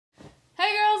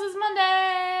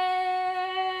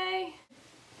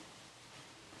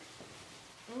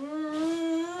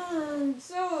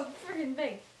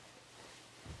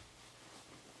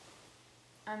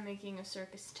I'm making a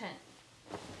circus tent.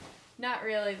 Not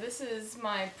really. This is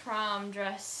my prom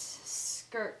dress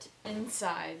skirt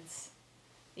insides.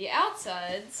 The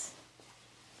outsides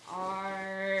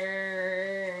are...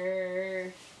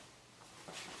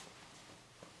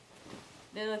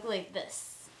 they look like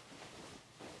this.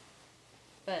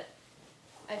 But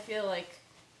I feel like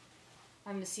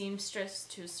I'm a seamstress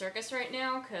to a circus right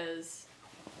now, because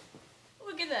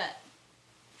look at that.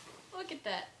 Look at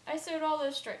that. I sewed all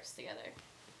those stripes together.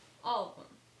 All of them.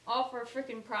 All for a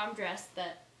freaking prom dress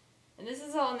that... and this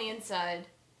is all on the inside.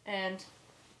 And it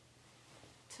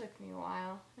took me a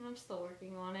while. And I'm still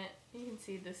working on it. You can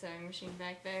see the sewing machine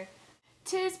back there.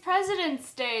 'Tis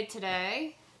President's Day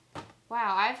today.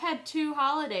 Wow, I've had 2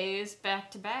 holidays back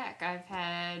to back. I've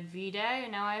had V-Day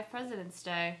and now I have President's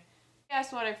Day.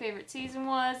 Guess what our favorite season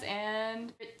was,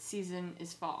 and favorite season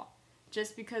is fall.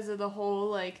 Just because of the whole,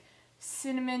 like,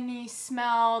 cinnamony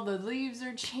smell, the leaves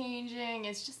are changing,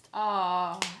 it's just,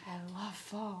 oh, I love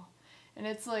fall. And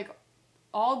it's like,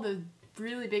 all the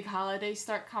really big holidays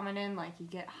start coming in, like you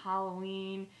get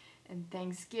Halloween, and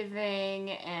Thanksgiving,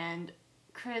 and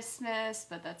Christmas,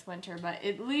 but that's winter, but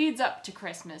it leads up to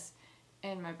Christmas,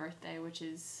 and my birthday, which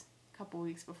is a couple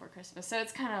weeks before Christmas. So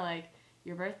it's kind of like,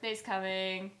 your birthday's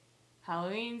coming,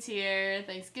 Halloween's here,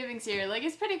 Thanksgiving's here, like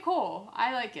it's pretty cool.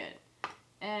 I like it.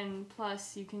 And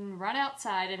plus you can run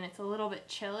outside and it's a little bit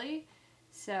chilly,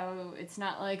 so it's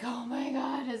not like, oh my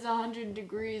god, it's 100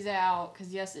 degrees out,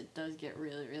 because yes, it does get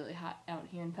really, really hot out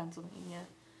here in Pennsylvania,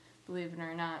 believe it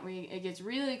or not. It gets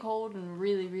really cold and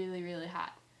really, really, really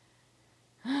hot.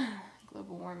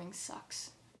 Global warming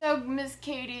sucks. So Miss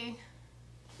Katie,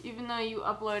 even though you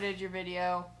uploaded your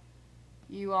video,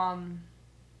 you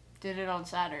did it on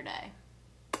Saturday.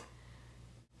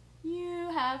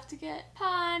 You have to get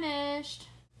punished.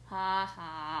 Ha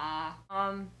ha.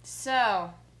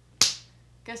 So,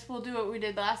 guess we'll do what we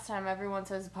did last time. Everyone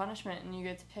says a punishment and you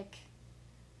get to pick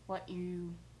what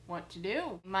you want to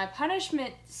do. My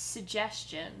punishment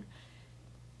suggestion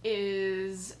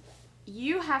is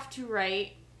you have to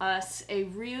write us a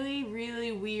really,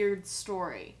 really weird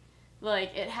story.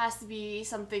 Like, it has to be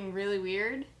something really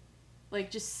weird. Like,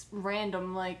 just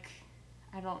random, like,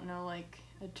 I don't know, like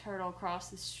a turtle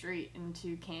crossed the street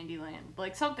into Candyland.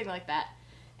 Like, something like that.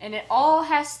 And it all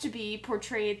has to be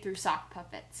portrayed through sock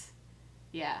puppets.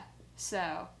 Yeah.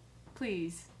 So,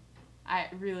 please, I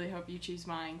really hope you choose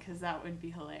mine, because that would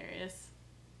be hilarious.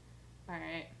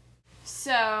 Alright.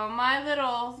 So, my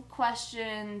little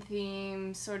question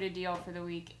theme sort of deal for the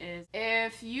week is,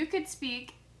 if you could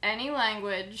speak any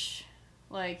language,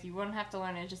 like you wouldn't have to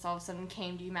learn it, just all of a sudden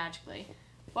came to you magically,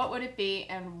 what would it be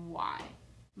and why?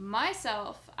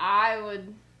 Myself, I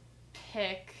would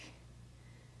pick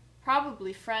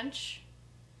probably French,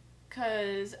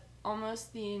 because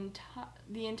almost the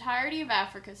entirety of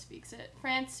Africa speaks it,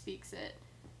 France speaks it,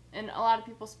 and a lot of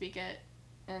people speak it,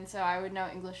 and so I would know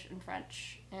English and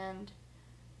French, and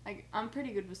I'm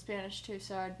pretty good with Spanish too,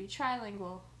 so I'd be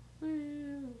trilingual.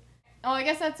 Woo. Oh, I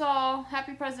guess that's all.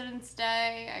 Happy President's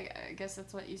Day. I guess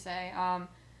that's what you say.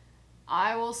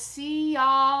 I will see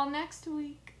y'all next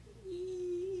week.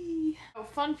 Yee. Oh,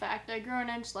 fun fact, I grew an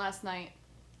inch last night.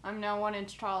 I'm now 1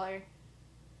 inch taller.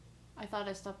 I thought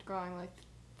I stopped growing like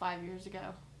 5 years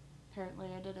ago. Apparently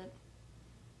I didn't.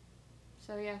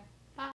 So yeah.